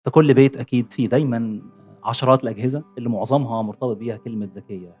في كل بيت أكيد في دايمًا عشرات الأجهزة اللي معظمها مرتبط بيها كلمة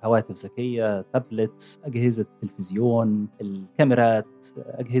ذكية، هواتف ذكية، تابلتس، أجهزة تلفزيون، الكاميرات،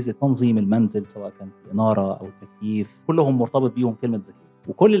 أجهزة تنظيم المنزل سواء كانت الإنارة أو التكييف، كلهم مرتبط بيهم كلمة ذكية.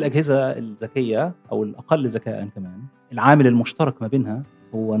 وكل الأجهزة الذكية أو الأقل ذكاءً كمان، العامل المشترك ما بينها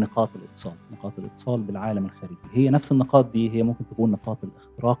هو نقاط الاتصال بالعالم الخارجي. هي نفس النقاط دي هي ممكن تكون نقاط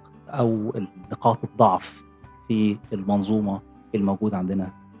الاختراق أو نقاط الضعف في المنظومة الموجودة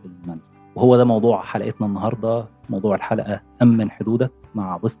عندنا في المنزل. وهو ده موضوع حلقتنا النهارده، موضوع الحلقة أمن حدودك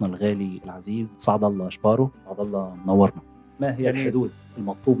مع ضيفنا الغالي العزيز سعد الله أشباره. سعد الله منورنا. ما هي الحدود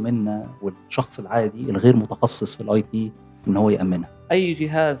المطلوب منا والشخص العادي الغير متخصص في الاي تي ان هو يأمنها؟ أي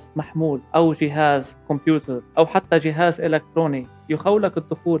جهاز محمول أو جهاز كمبيوتر أو حتى جهاز إلكتروني يخولك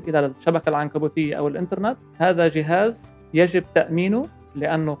الدخول إلى الشبكة العنكبوتية أو الإنترنت، هذا جهاز يجب تأمينه،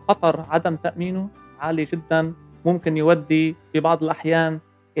 لأنه خطر عدم تأمينه عالي جدا، ممكن يؤدي في بعض الأحيان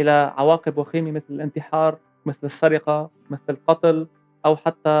إلى عواقب وخيمة مثل الانتحار، مثل السرقة، مثل القتل، أو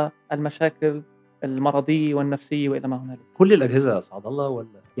حتى المشاكل المرضية والنفسية وإلى ما هنالك. كل الأجهزة سعد الله ولا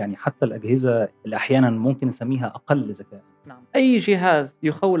يعني حتى الأجهزة اللي أحيانا ممكن نسميها أقل ذكاء؟ نعم، أي جهاز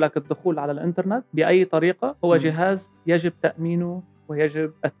يخولك الدخول على الإنترنت بأي طريقة هو جهاز يجب تأمينه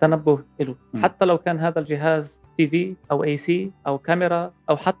ويجب التنبه له. حتى لو كان هذا الجهاز تي في أو اي سي أو كاميرا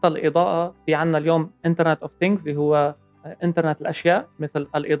أو حتى الإضاءة. في عنا اليوم انترنت اوف ثينجز اللي هو انترنت الأشياء، مثل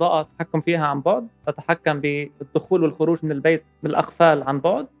الإضاءة تتحكم فيها عن بعد، تتحكم بالدخول والخروج من البيت بالأقفال عن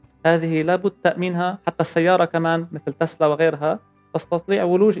بعد. هذه لابد تأمينها. حتى السيارة كمان مثل تسلا وغيرها تستطيع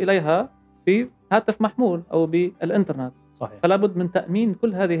ولوج إليها بهاتف محمول أو بالإنترنت. صحيح. فلا بد من تأمين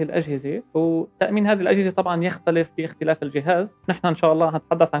كل هذه الأجهزة، وتأمين هذه الأجهزة طبعا يختلف باختلاف الجهاز. نحن إن شاء الله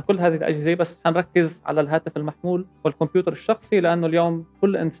هنتحدث عن كل هذه الأجهزة، بس هنركز على الهاتف المحمول والكمبيوتر الشخصي، لأنه اليوم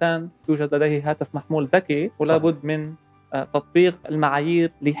كل إنسان يوجد لديه هاتف محمول ذكي، ولا بد من تطبيق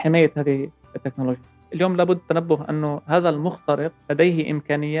المعايير لحماية هذه التكنولوجيا. اليوم لابد التنبه أنه هذا المخترق لديه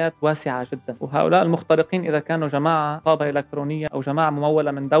إمكانيات واسعة جدا، وهؤلاء المخترقين إذا كانوا جماعة عصابة إلكترونية أو جماعة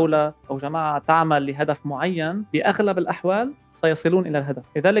ممولة من دولة أو جماعة تعمل لهدف معين، بأغلب الأحوال سيصلون إلى الهدف.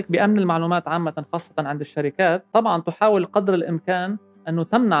 لذلك بأمن المعلومات عامة خاصة عند الشركات طبعا تحاول قدر الإمكان أنه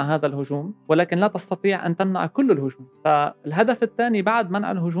تمنع هذا الهجوم، ولكن لا تستطيع أن تمنع كل الهجوم. فالهدف الثاني بعد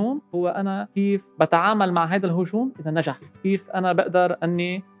منع الهجوم هو أنا كيف بتعامل مع هذا الهجوم إذا نجح، كيف أنا بقدر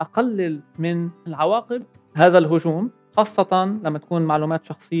أني أقلل من العواقب هذا الهجوم، خاصة لما تكون معلومات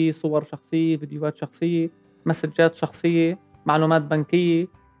شخصية، صور شخصية، فيديوهات شخصية، مسجات شخصية، معلومات بنكية،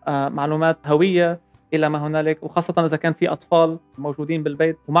 معلومات هوية إلى ما هنالك. وخاصة إذا كان في أطفال موجودين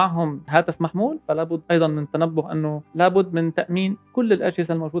بالبيت ومعهم هاتف محمول، فلا بد أيضا من تنبه أنه لا بد من تأمين كل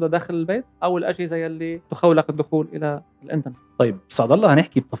الأجهزة الموجودة داخل البيت أو الأجهزة يلي تخولك الدخول إلى الإنترنت. طيب سعد الله،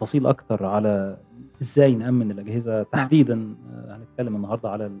 هنحكي بتفاصيل أكتر على إزاي نأمن الأجهزة تحديدا. هنتكلم النهاردة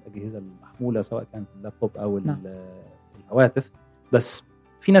على الأجهزة المحمولة سواء كانت اللابتوب أو الهواتف. بس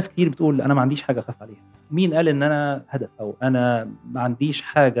في ناس كتير بتقول أنا ما عنديش حاجة أخاف عليها. مين قال إن أنا هدف، أو أنا ما عنديش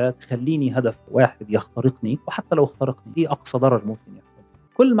حاجة تخليني هدف واحد يخترقني؟ وحتى لو اخترقني إيه أقصى ضرر ممكن يحصل؟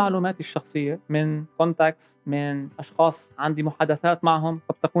 كل معلوماتي الشخصية من كونتاكس، من أشخاص عندي محادثات معهم،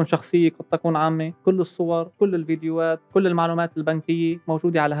 قد تكون شخصية قد تكون عامة، كل الصور، كل الفيديوهات، كل المعلومات البنكية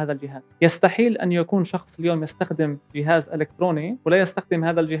موجودة على هذا الجهاز. يستحيل أن يكون شخص اليوم يستخدم جهاز إلكتروني ولا يستخدم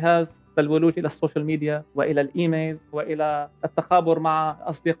هذا الجهاز للولوج إلى السوشيال ميديا وإلى الإيميل وإلى التخابر مع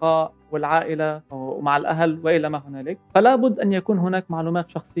الأصدقاء والعائلة ومع الأهل وإلى ما هنالك. فلا بد أن يكون هناك معلومات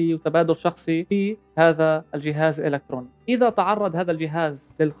شخصية وتبادل شخصي في هذا الجهاز الإلكتروني. إذا تعرض هذا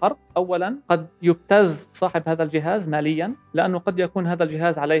الجهاز للخرق، أولا قد يبتز صاحب هذا الجهاز ماليا، لأنه قد يكون هذا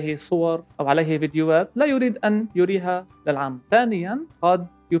الجهاز عليه صور أو عليه فيديوهات لا يريد أن يريها للعامة. ثانيا قد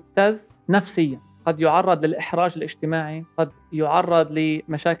يبتز نفسيا، قد يعرض للإحراج الاجتماعي، قد يعرض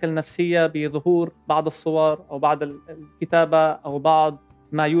لمشاكل نفسية بظهور بعض الصور أو بعض الكتابة أو بعض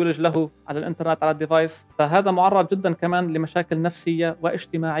ما يولج له على الإنترنت على الديفايس. فهذا معرض جدا كمان لمشاكل نفسية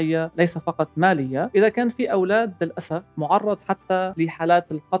واجتماعية ليس فقط مالية. إذا كان في أولاد للأسف معرض حتى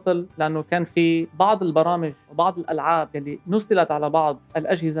لحالات القتل، لأنه كان في بعض البرامج وبعض الألعاب اللي نزلت على بعض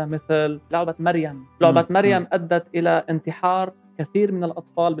الأجهزة مثل لعبة مريم أدت إلى انتحار كثير من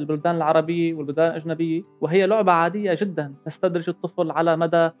الأطفال بالبلدان العربية والبلدان الأجنبية، وهي لعبة عادية جدا تستدرج الطفل على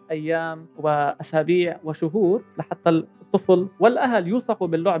مدى أيام وأسابيع وشهور لحتى الطفل والأهل يوثقوا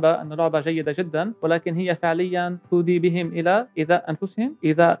باللعبة أن لعبة جيدة جدا، ولكن هي فعليا تودي بهم إلى إيذاء أنفسهم،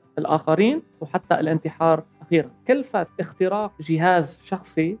 إيذاء الآخرين، وحتى الانتحار أخيرا. كلفة اختراق جهاز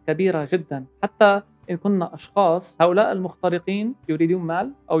شخصي كبيرة جدا. حتى إن كنا أشخاص، هؤلاء المخترقين يريدون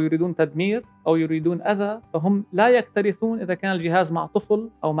مال أو يريدون تدمير أو يريدون أذى، فهم لا يكترثون إذا كان الجهاز مع طفل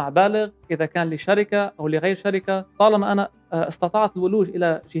أو مع بالغ، إذا كان لشركة أو لغير شركة، طالما أنا استطعت الولوج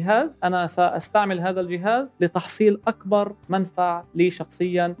إلى جهاز، أنا سأستعمل هذا الجهاز لتحصيل أكبر منفعة لي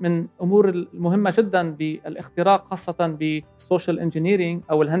شخصيا. من أمور المهمة جدا بالاختراق خاصة بالسوشيال انجينيرينج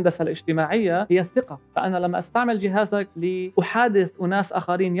أو الهندسة الاجتماعية هي الثقة. فأنا لما أستعمل جهازك لأحادث أناس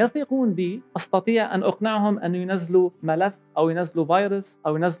آخرين يثقون بي، أستطيع أن أقنعهم أن ينزلوا ملف أو ينزلوا فيروس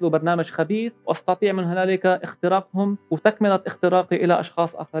أو ينزلوا برنامج خبيث، وأستطيع من هنالك اختراقهم وتكملة اختراقي إلى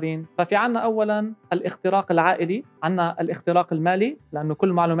أشخاص آخرين. ففي عنا أولا الاختراق العائلي، عنا الاختراق المالي لأنه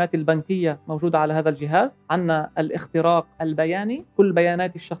كل معلوماتي البنكية موجودة على هذا الجهاز، عنا الاختراق البياني، كل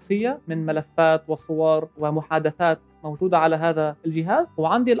بياناتي الشخصية من ملفات وصور ومحادثات موجودة على هذا الجهاز.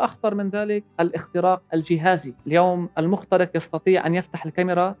 وعندي الأخطر من ذلك الاختراق الجهازي. اليوم المخترق يستطيع أن يفتح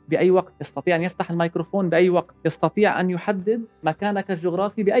الكاميرا بأي وقت، يستطيع أن يفتح الميكروفون بأي وقت، يستطيع أن يحدد مكانك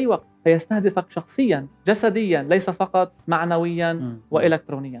الجغرافي بأي وقت، فيستهدفك شخصيا جسديا ليس فقط معنويا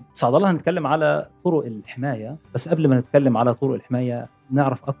وإلكترونيا. سعد الله نتكلم على طرق الحماية، بس قبل ما نتكلم على طرق الحماية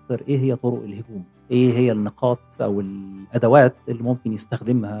نعرف أكثر إيه هي طرق الهجوم، إيه هي النقاط أو الأدوات اللي ممكن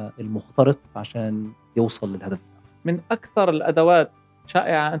يستخدمها المخترق عشان يوصل للهدف. من أكثر الأدوات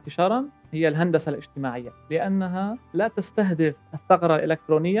شائعة انتشاراً هي الهندسة الاجتماعية، لأنها لا تستهدف الثغرة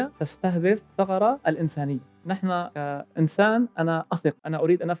الإلكترونية، تستهدف الثغرة الإنسانية. نحن كإنسان أنا أثق، أنا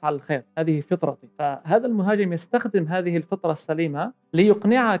أريد أن أفعل الخير، هذه فطرتي. فهذا المهاجم يستخدم هذه الفطرة السليمة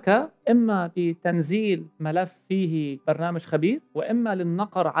ليقنعك إما بتنزيل ملف فيه برنامج خبيث، وإما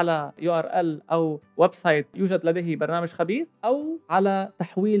للنقر على URL أو ويب سايت يوجد لديه برنامج خبيث، أو على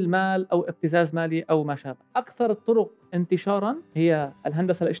تحويل مال أو ابتزاز مالي أو ما شابه. أكثر الطرق انتشاراً هي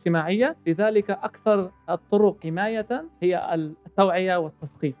الهندسة الاجتماعية، لذلك أكثر الطرق حماية هي التوعية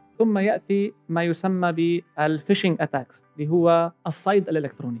والتثقيف. ثم يأتي ما يسمى بالفيشنج أتاكس اللي هو الصيد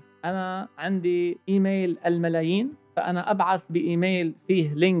الإلكتروني. أنا عندي إيميل الملايين، فأنا أبعث بإيميل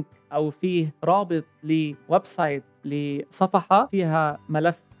فيه لينك أو فيه رابط لويب سايت لصفحة فيها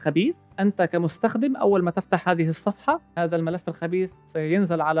ملف خبيث. أنت كمستخدم أول ما تفتح هذه الصفحة هذا الملف الخبيث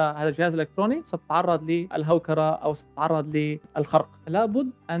سينزل على هذا الجهاز الإلكتروني، ستتعرض للهوكرة أو ستتعرض للخرق. لابد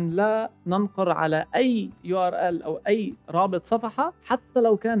أن لا ننقر على أي URL أو أي رابط صفحة حتى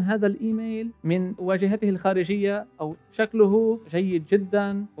لو كان هذا الإيميل من واجهته الخارجية أو شكله جيد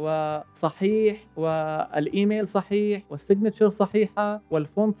جدا وصحيح والإيميل صحيح والسيجنتشر صحيحة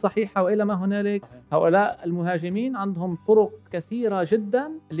والفونت صحيحة وإلى ما هنالك. هؤلاء المهاجمين عندهم طرق كثيرة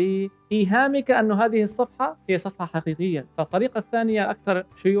جدا لإيهامك أن هذه الصفحة هي صفحة حقيقية. فالطريقة الثانية أكثر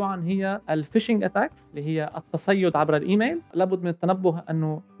شيوعا هي الفيشنج أتاكس اللي هي التصيد عبر الإيميل. لابد من التنبه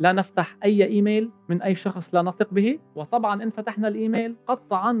أنه لا نفتح أي إيميل من أي شخص لا نثق به، وطبعا إن فتحنا الإيميل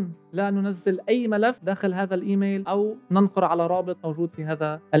قطعا لا ننزل أي ملف داخل هذا الإيميل أو ننقر على رابط موجود في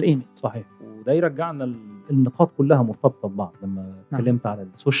هذا الإيميل. صحيح. وده يرجعنا النقاط كلها مرتبطة ببعض. لما تكلمت على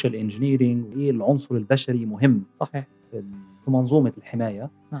السوشيال انجينيرينج وإيه العنصر البشري مهم صحيح في منظومة الحماية.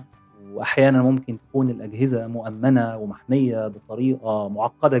 وأحيانا ممكن تكون الأجهزة مؤمنة ومحمية بطريقة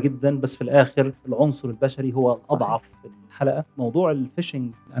معقدة جدا، بس في الآخر العنصر البشري هو الأضعف في الحلقة. موضوع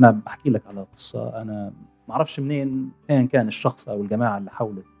الفيشنج أنا بحكي لك على قصة. أنا معرفش منين كان الشخص أو الجماعة اللي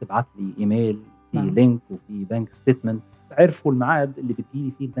حاولت تبعت لي إيميل في لينك وفي بنك ستيتمنت، عرفوا الميعاد اللي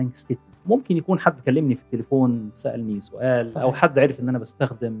بتجيلي فيه البنك ستيتمنت. ممكن يكون حد كلمني في التليفون سألني سؤال صحيح. أو حد عرف إن أنا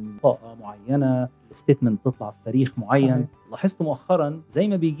بستخدم بطاقة معينة، الستيتمنت تطلع في تاريخ معين صحيح. لاحظت مؤخرا زي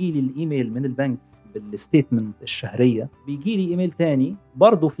ما بيجي لي الإيميل من البنك بالستيتمنت الشهرية، بيجي لي إيميل تاني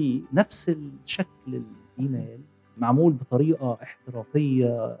برضو في نفس الشكل الإيميل معمول بطريقة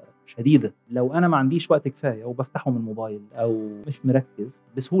احترافية شديدة. لو أنا ما عنديش وقت كفاية وبفتحه من الموبايل أو مش مركز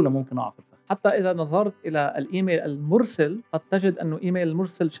بسهولة ممكن أقع في الفخ. حتى إذا نظرت إلى الإيميل المرسل قد تجد أنه إيميل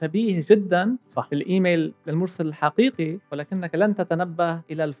المرسل شبيه جدا صح. بالإيميل المرسل الحقيقي، ولكنك لن تتنبه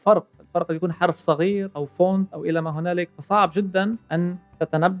إلى الفرق يكون حرف صغير أو فونت أو إلى ما هنالك، فصعب جدا أن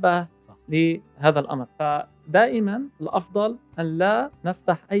تتنبه لهذا الأمر. فدائما الأفضل أن لا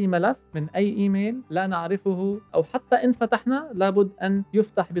نفتح أي ملف من أي إيميل لا نعرفه، أو حتى إن فتحنا لابد أن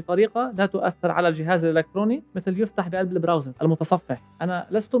يفتح بطريقة لا تؤثر على الجهاز الإلكتروني، مثل يفتح بقلب البراوزر المتصفح. أنا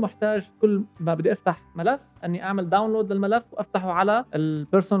لست محتاج كل ما بدي أفتح ملف أني أعمل داونلود للملف وأفتحه على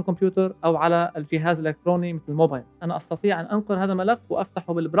البيرسونال كمبيوتر أو على الجهاز الإلكتروني مثل الموبايل. أنا أستطيع أن أنقل هذا الملف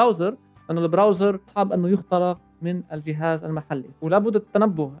وأفتحه بالبراوزر، لأن البراوزر صعب أنه يخترق من الجهاز المحلي. ولابد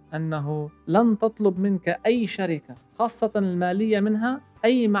التنبه أنه لن تطلب منك أي شركة خاصة المالية منها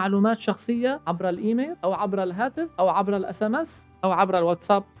أي معلومات شخصية عبر الإيميل أو عبر الهاتف أو عبر الSMS أو عبر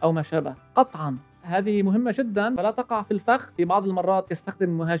الواتساب أو ما شابه. قطعا هذه مهمة جدا، فلا تقع في الفخ. في بعض المرات يستخدم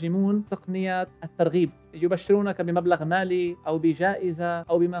المهاجمون تقنيات الترغيب، يبشرونك بمبلغ مالي أو بجائزة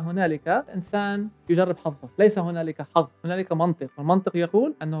أو بما هنالك. إنسان يجرب حظه. ليس هنالك حظ، هنالك منطق، والمنطق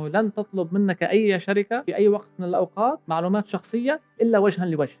يقول أنه لن تطلب منك أي شركة في أي وقت من الأوقات معلومات شخصية إلا وجها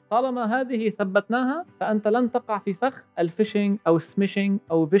لوجه. طالما هذه ثبتناها فأنت لن تقع في فخ الفيشنج أو السميشنج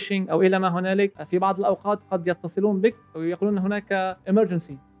أو فيشنج أو إلى ما هنالك. في بعض الأوقات قد يتصلون بك ويقولون هناك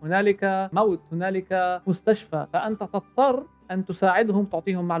emergency، هنالك موت، هنالك مستشفى، فأنت تضطر أن تساعدهم،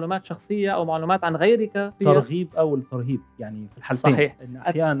 تعطيهم معلومات شخصية أو معلومات عن غيرك. ترغيب أو الترهيب يعني في الحالتين. صحيح. إن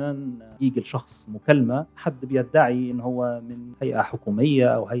أحيانا يجي الشخص مكالمة حد بيدعي إن هو من هيئة حكومية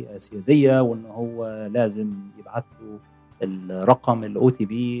أو هيئة سيادية، وإن هو لازم يبعث له الرقم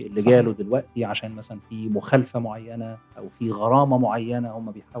الOTP اللي جاله دلوقتي عشان مثلا في مخالفة معينة أو في غرامة معينة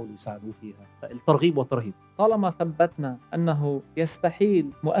هم بيحاولوا يساعدوه فيها. الترغيب والترهيب. طالما ثبتنا أنه يستحيل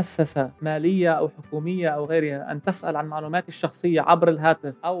مؤسسة مالية أو حكومية أو غيرها أن تسأل عن معلوماتي الشخصية عبر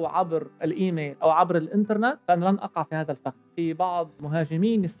الهاتف أو عبر الإيميل أو عبر الإنترنت، فأنا لن أقع في هذا الفخ. في بعض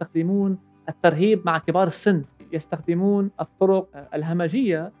مهاجمين يستخدمون الترهيب مع كبار السن، يستخدمون الطرق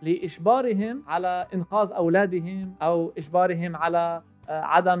الهمجية لإجبارهم على إنقاذ أولادهم أو إجبارهم على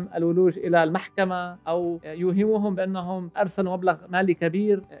عدم الولوج إلى المحكمة، أو يوهمهم بأنهم أرسلوا مبلغ مالي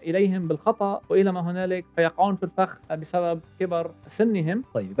كبير إليهم بالخطأ وإلى ما هنالك، فيقعون في الفخ بسبب كبر سنهم.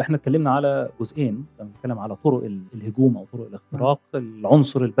 طيب احنا اتكلمنا على جزئين، نتكلم على طرق الهجوم أو طرق الاختراق،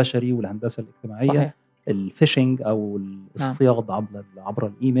 العنصر البشري والهندسة الاجتماعية. صحيح. الفيشنج أو الاصطياد عبر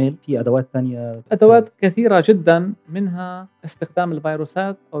الإيميل. في أدوات تانية، أدوات كثيرة جدا، منها استخدام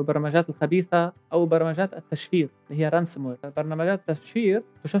الفيروسات أو البرمجات الخبيثة أو برمجات التشفير اللي هي رانسوموير. برمجات التشفير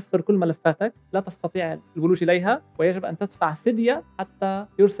تشفر كل ملفاتك، لا تستطيع الولوج إليها، ويجب أن تدفع فدية حتى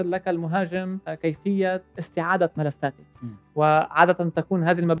يرسل لك المهاجم كيفية استعادة ملفاتك. وعادة تكون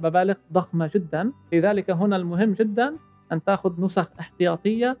هذه المبالغ ضخمة جدا، لذلك هنا المهم جدا أن تأخذ نسخ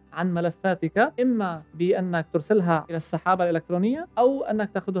احتياطية عن ملفاتك، إما بأنك ترسلها إلى السحابة الإلكترونية أو أنك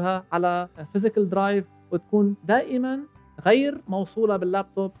تأخذها على فيزيكال درايف وتكون دائما غير موصولة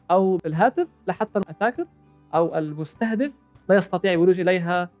باللابتوب أو بالهاتف، لحتى الأتاكر أو المستهدف لا يستطيع الولوج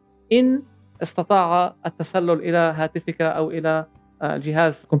إليها إن استطاع التسلل إلى هاتفك أو إلى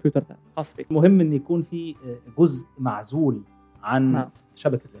جهاز كمبيوتر خاص بك. مهم أن يكون في جزء معزول عن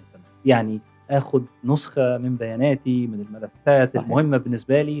شبكة الإنترنت، يعني أخذ نسخة من بياناتي من الملفات المهمة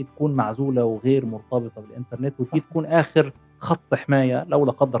بالنسبة لي تكون معزولة وغير مرتبطة بالإنترنت، ودي تكون آخر خط حماية لو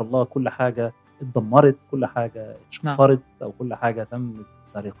لا قدر الله كل حاجة اتدمرت، كل حاجة اتشفرت أو كل حاجة تم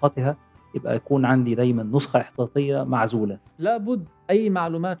سرقتها، يبقى يكون عندي دايما نسخة احتياطية معزولة. لابد أي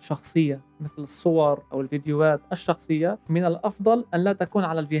معلومات شخصية مثل الصور أو الفيديوهات الشخصية من الأفضل أن لا تكون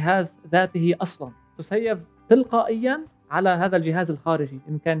على الجهاز ذاته أصلا، تسيف تلقائيا على هذا الجهاز الخارجي،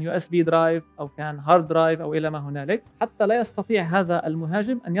 إن كان USB درايف أو كان هارد درايف أو إلى ما هنالك، حتى لا يستطيع هذا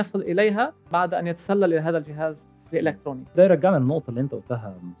المهاجم أن يصل إليها بعد أن يتسلل إلى هذا الجهاز الإلكتروني. ده يرجعنا للنقطة اللي أنت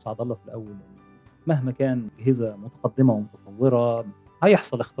قلتها سعد الله في الأول، مهما كان أجهزة متقدمة ومتطورة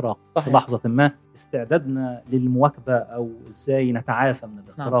هيحصل اختراق في لحظة ما. استعدادنا للمواكبة أو إزاي نتعافى من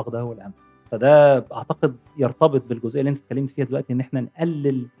الاختراق ده هو الأهم. فده أعتقد يرتبط بالجزئية اللي أنت اتكلمت فيها دلوقتي، إن إحنا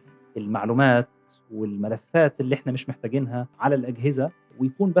نقلل المعلومات والملفات اللي احنا مش محتاجينها على الأجهزة،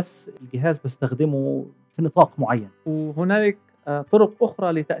 ويكون بس الجهاز بستخدمه في نطاق معين. وهنالك طرق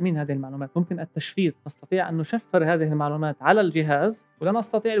أخرى لتأمين هذه المعلومات، ممكن التشفير. نستطيع أن نشفر هذه المعلومات على الجهاز، ولا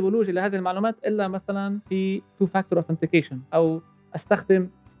نستطيع الولوج إلى هذه المعلومات إلا مثلا في 2-factor authentication، أو أستخدم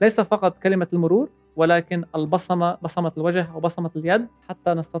ليس فقط كلمة المرور ولكن البصمة، بصمة الوجه أو بصمة اليد،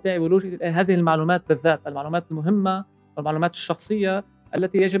 حتى نستطيع الولوج إلى هذه المعلومات بالذات، المعلومات المهمة والمعلومات الشخصية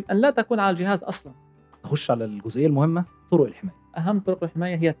التي يجب أن لا تكون على الجهاز أصلا. نخش على الجزئية المهمة، طرق الحماية. أهم طرق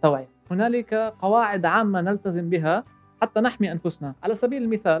الحماية هي التوعية. هنالك قواعد عامة نلتزم بها حتى نحمي أنفسنا. على سبيل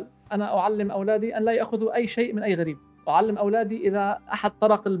المثال، أنا أعلم أولادي أن لا يأخذوا أي شيء من أي غريب. أعلم أولادي إذا أحد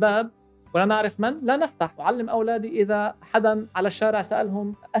طرق الباب ولا نعرف من لا نفتح. أعلم أولادي إذا حدا على الشارع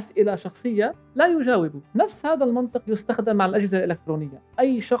سألهم أسئلة شخصية لا يجاوبوا. نفس هذا المنطق يستخدم مع الأجهزة الإلكترونية.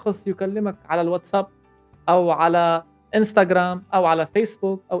 أي شخص يكلمك على الواتساب أو على إنستغرام أو على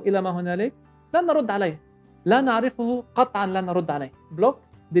فيسبوك أو إلى ما هنالك، لا نرد عليه، لا نعرفه قطعا، لا نرد عليه، بلوك،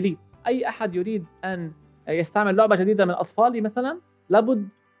 ديليت. أي أحد يريد أن يستعمل لعبة جديدة من أطفالي مثلا، لابد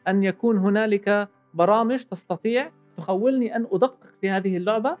أن يكون هنالك برامج تستطيع تخولني أن أدقق في هذه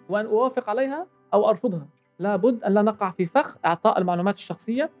اللعبة وأن أوافق عليها أو أرفضها. لابد أن لا نقع في فخ إعطاء المعلومات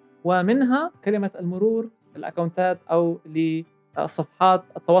الشخصية، ومنها كلمة المرور، الأكونتات أو لصفحات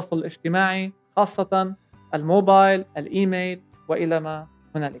التواصل الاجتماعي، خاصة الموبايل، الإيميل وإلى ما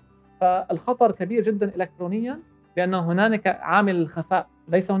هنالك. فالخطر كبير جدا إلكترونيا، لأن هنالك عامل الخفاء.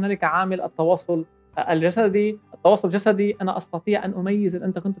 ليس هنالك عامل التواصل الجسدي. التواصل الجسدي أنا أستطيع أن أميز إن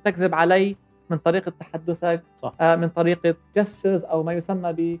أنت كنت تكذب علي من طريقة تحدثك، صح. من طريقة gestures أو ما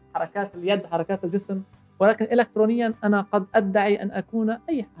يسمى بحركات اليد، حركات الجسم. ولكن إلكترونيا أنا قد أدعي أن أكون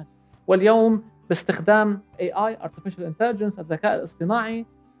أي حد. واليوم باستخدام AI Artificial Intelligence الذكاء الاصطناعي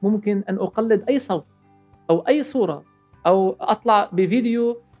ممكن أن أقلد أي صوت أو أي صورة أو أطلع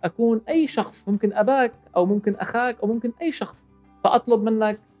بفيديو أكون أي شخص، ممكن أباك أو ممكن أخاك أو ممكن أي شخص، فأطلب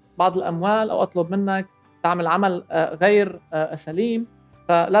منك بعض الأموال أو أطلب منك تعمل عمل غير سليم.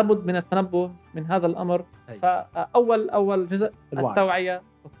 فلا بد من التنبه من هذا الأمر. فأول جزء التوعية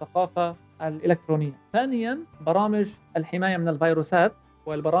والثقافة الإلكترونية. ثانيا برامج الحماية من الفيروسات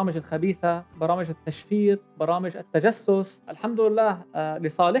والبرامج الخبيثة، برامج التشفير، برامج التجسس. الحمد لله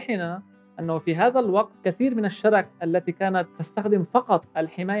لصالحنا أنه في هذا الوقت كثير من الشرك التي كانت تستخدم فقط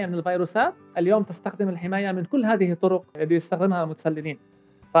الحماية من الفيروسات اليوم تستخدم الحماية من كل هذه الطرق التي يستخدمها المتسللين.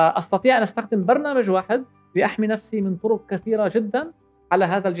 فأستطيع أن أستخدم برنامج واحد لأحمي نفسي من طرق كثيرة جدا على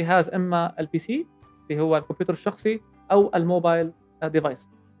هذا الجهاز، إما البي سي اللي هو الكمبيوتر الشخصي أو الموبايل ديفايس.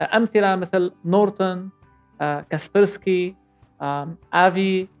 أمثلة مثل نورتون، كاسبرسكي،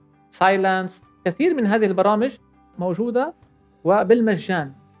 آفي، سايلانس. كثير من هذه البرامج موجودة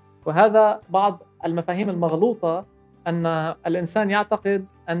وبالمجان. وهذا بعض المفاهيم المغلوطة أن الإنسان يعتقد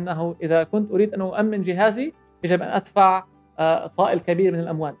أنه إذا كنت أريد أن أؤمن جهازي يجب أن أدفع طائل كبير من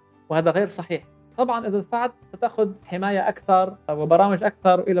الأموال، وهذا غير صحيح. طبعا إذا دفعت ستأخذ حماية أكثر وبرامج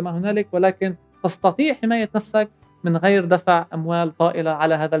أكثر إلى ما هنالك، ولكن تستطيع حماية نفسك من غير دفع أموال طائلة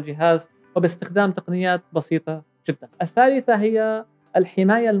على هذا الجهاز وباستخدام تقنيات بسيطة جدا. الثالثة هي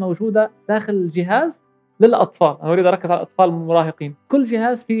الحماية الموجودة داخل الجهاز للأطفال. أنا أريد أركز على الأطفال المراهقين. كل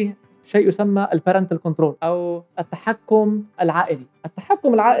جهاز فيه شيء يسمى البارنتال كنترول أو التحكم العائلي.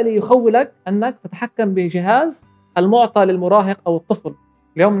 التحكم العائلي يخولك أنك تتحكم بجهاز المعطى للمراهق أو الطفل.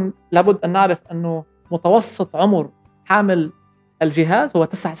 اليوم لابد أن نعرف أنه متوسط عمر حامل الجهاز هو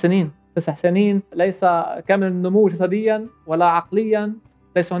 9 سنين. 9 سنين ليس كامل النمو جسديا ولا عقليا،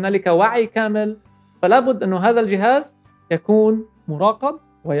 ليس هنالك وعي كامل. فلا بد أنه هذا الجهاز يكون مراقب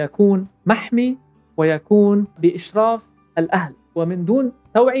ويكون محمي ويكون بإشراف الأهل، ومن دون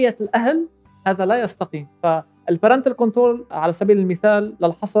توعية الأهل هذا لا يستقيم. فالبارنتال كنترول على سبيل المثال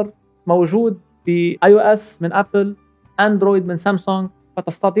للحصر موجود في iOS من أبل، أندرويد من سامسونج.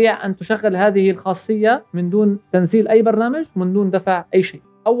 فتستطيع أن تشغل هذه الخاصية من دون تنزيل أي برنامج، من دون دفع أي شيء.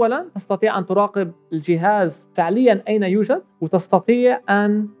 أولا تستطيع أن تراقب الجهاز فعليا أين يوجد، وتستطيع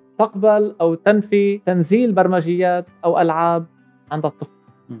أن تقبل أو تنفي تنزيل برمجيات أو ألعاب عند الطفل.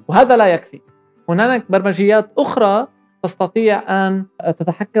 وهذا لا يكفي، هناك برمجيات أخرى تستطيع أن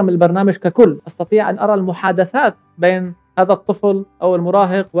تتحكم بالبرنامج ككل. أستطيع أن أرى المحادثات بين هذا الطفل أو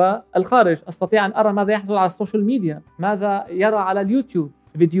المراهق والخارج. أستطيع أن أرى ماذا يحصل على السوشيال ميديا، ماذا يرى على اليوتيوب،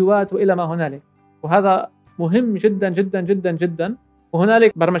 فيديوهات وإلى ما هنالك. وهذا مهم جدا جدا جدا جدا.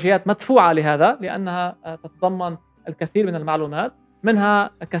 وهنالك برمجيات مدفوعة لهذا لأنها تتضمن الكثير من المعلومات،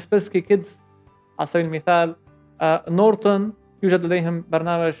 منها كاسبرسكي كيدز على سبيل المثال، نورتون يوجد لديهم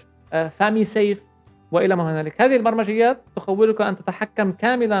برنامج فامي سيف وإلى ما هنالك. هذه البرمجيات تخولك أن تتحكم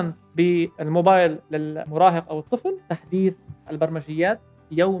كاملا بالموبايل للمراهق أو الطفل. تحديث البرمجيات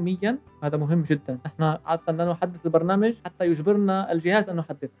يوميا هذا مهم جدا. احنا عادة لا نحدث البرنامج حتى يجبرنا الجهاز أن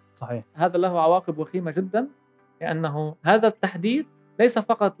نحدث. صحيح. هذا له عواقب وخيمة جدا، لأنه هذا التحديث ليس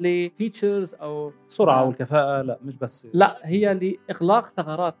فقط لفيتشرز أو سرعة والكفاءة، لا مش بس، لا، هي لإغلاق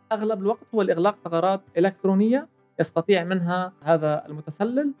ثغرات. أغلب الوقت هو لإغلاق ثغرات إلكترونية يستطيع منها هذا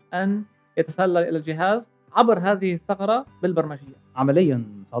المتسلل أن يتسلل إلى الجهاز عبر هذه الثغرة بالبرمجية. عمليا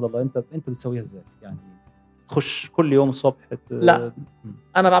سعد الله انت بتسويها ازاي؟ يعني تخش كل يوم الصبح لا،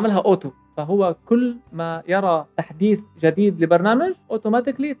 أنا بعملها أوتو. فهو كل ما يرى تحديث جديد لبرنامج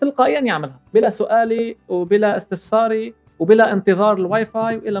أوتوماتيكلي تلقائيا يعملها بلا سؤالي وبلا استفساري وبلا انتظار الواي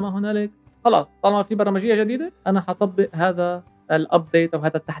فاي وإلى ما هنالك. خلاص طالما في برمجية جديدة أنا هطبق هذا الأبديت أو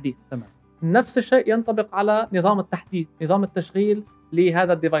هذا التحديث. تمام. نفس الشيء ينطبق على نظام التحديث، نظام التشغيل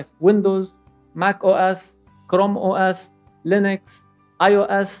لهذا الديفايس. ويندوز، ماك او اس، كروم او اس، لينكس، اي او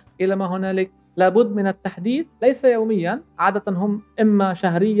اس إلى ما هنالك. لابد من التحديث ليس يوميا، عادة هم إما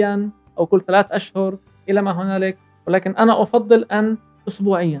شهريا أو كل 3 أشهر إلى ما هنالك، ولكن أنا أفضل أن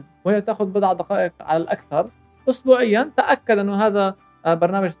أسبوعيا، وهي تأخذ بضع دقائق على الأكثر. أسبوعيا تأكد أنه هذا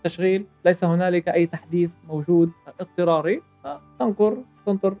برنامج التشغيل ليس هنالك أي تحديث موجود اضطراري.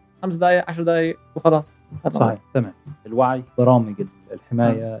 تنطر 5 دقائق 10 دقائق وخلاص. صحيح. تمام. الوعي، برامج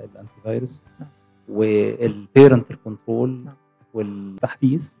الحماية، الأنتي فيروس، والبيرنتال كنترول،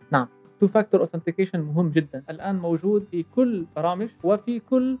 والتحديث. نعم. 2 factor authentication مهم جدا. الآن موجود في كل برامج وفي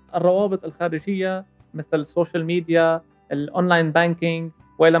كل الروابط الخارجية مثل السوشيال ميديا، الأونلاين بانكينج،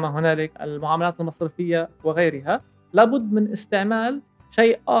 وإلى ما هنالك، المعاملات المصرفية وغيرها، لابد من استعمال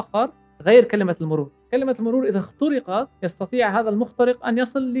شيء آخر غير كلمة المرور. كلمة المرور إذا اخترقت يستطيع هذا المخترق أن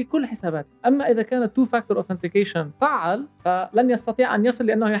يصل لكل حسابات. أما إذا كان two factor authentication فعل فلن يستطيع أن يصل،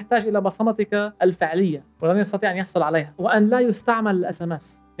 لأنه يحتاج إلى بصمتك الفعلية ولن يستطيع أن يحصل عليها. وأن لا يستعمل الاس ام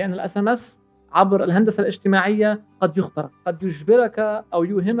اس، لأن الاس ام اس عبر الهندسة الاجتماعية قد يخترق، قد يجبرك أو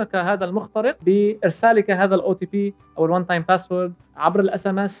يوهمك هذا المخترق بإرسالك هذا الأو تي بي أو الوان تايم باسورد عبر الاس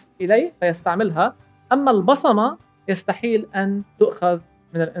ام اس إليه فيستعملها. أما البصمة يستحيل أن تؤخذ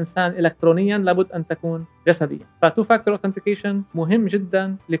من الإنسان إلكترونيا، لابد أن تكون جسديا. فتو فاكتور اوثنتيكيشن مهم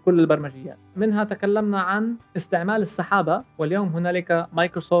جدا لكل البرمجيات. منها تكلمنا عن استعمال السحابة، واليوم هنالك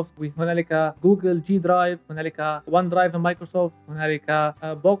مايكروسوفت وهنالك جوجل جي درايف، هنالك وان درايف من مايكروسوفت، هنالك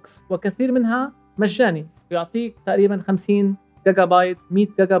بوكس، وكثير منها مجاني يعطيك تقريبا 50 جيجا بايت 100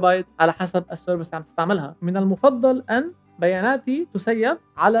 جيجا بايت على حسب السيرفيس اللي عم تستعملها. من المفضل أن بياناتي تسيب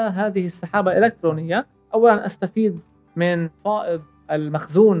على هذه السحابة الإلكترونية. أولا أستفيد من فائض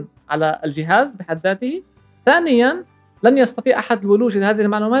المخزون على الجهاز بحد ذاته. ثانيا لن يستطيع أحد الولوج إلى هذه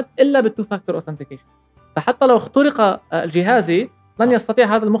المعلومات إلا بالتو فاكتور اوثنتيكيشن. فحتى لو اخترق جهازي لن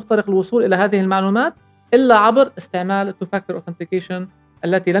يستطيع هذا المخترق الوصول إلى هذه المعلومات إلا عبر استعمال التو فاكتور اوثنتيكيشن،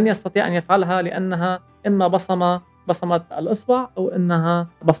 التي لن يستطيع أن يفعلها لأنها إما بصمة الإصبع أو إنها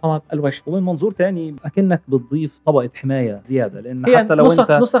بصمة الوجه. ومن منظور تاني أكنك بتضيف طبقة حماية زيادة، لأن هي حتى لو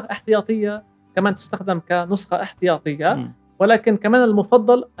نسخ احتياطية كمان تستخدم كنسخة احتياطية. ولكن كمان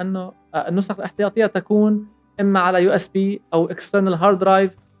المفضل أنه النسخ الاحتياطية تكون إما على يو اس بي أو external hard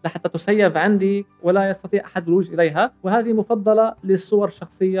drive لحتى تسيب عندي ولا يستطيع أحد الوصول إليها. وهذه مفضلة للصور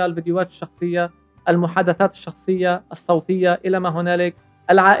الشخصية، الفيديوهات الشخصية، المحادثات الشخصية الصوتية إلى ما هنالك،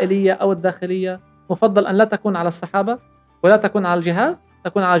 العائلية أو الداخلية. مفضل أن لا تكون على السحابة ولا تكون على الجهاز،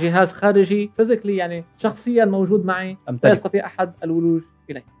 تكون على جهاز خارجي فيزيكلي، يعني شخصيا موجود معي لا يستطيع أحد الولوج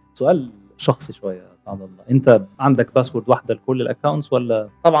إليه. سؤال شخصي شوية سعد الله، أنت عندك باسورد واحدة لكل الأكاونتس ولا؟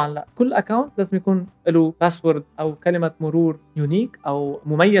 طبعا لا، كل أكاونت لازم يكون له باسورد أو كلمة مرور يونيك أو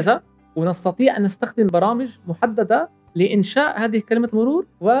مميزة، ونستطيع أن نستخدم برامج محددة لإنشاء هذه كلمة مرور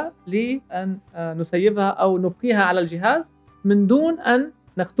ولأن نسيبها أو نبقيها على الجهاز من دون أن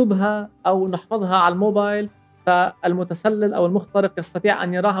نكتبها أو نحفظها على الموبايل، فالمتسلل أو المخترق يستطيع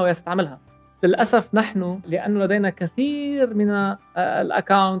أن يراها ويستعملها. للأسف نحن لأنه لدينا كثير من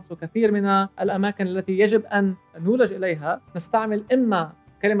الأكاونتس وكثير من الأماكن التي يجب أن نولج إليها، نستعمل إما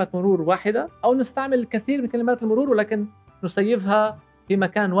كلمة مرور واحدة أو نستعمل الكثير من كلمات المرور ولكن نسيبها في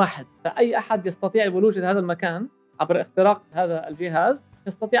مكان واحد، فأي أحد يستطيع الولوج إلى هذا المكان عبر اختراق هذا الجهاز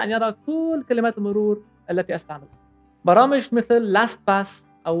يستطيع أن يرى كل كلمات المرور التي أستعملها. برامج مثل LastPass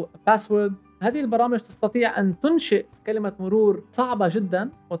أو Password، هذه البرامج تستطيع أن تنشئ كلمة مرور صعبة جدا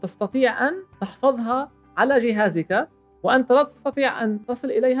وتستطيع أن تحفظها على جهازك، وأنت لا تستطيع أن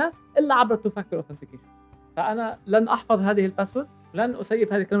تصل إليها إلا عبر التو فاكتور اوثنتيكيشن. فأنا لن أحفظ هذه الباسورد، لن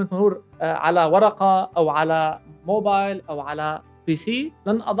أسيب هذه كلمة مرور على ورقة أو على موبايل أو على بي سي،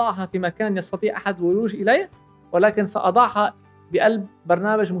 لن أضعها في مكان يستطيع أحد الولوج إليه، ولكن سأضعها بقلب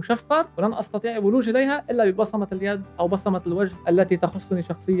برنامج مشفر، ولن أستطيع الولوج إليها إلا ببصمة اليد أو بصمة الوجه التي تخصني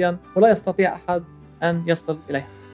شخصيا ولا يستطيع أحد أن يصل إليها.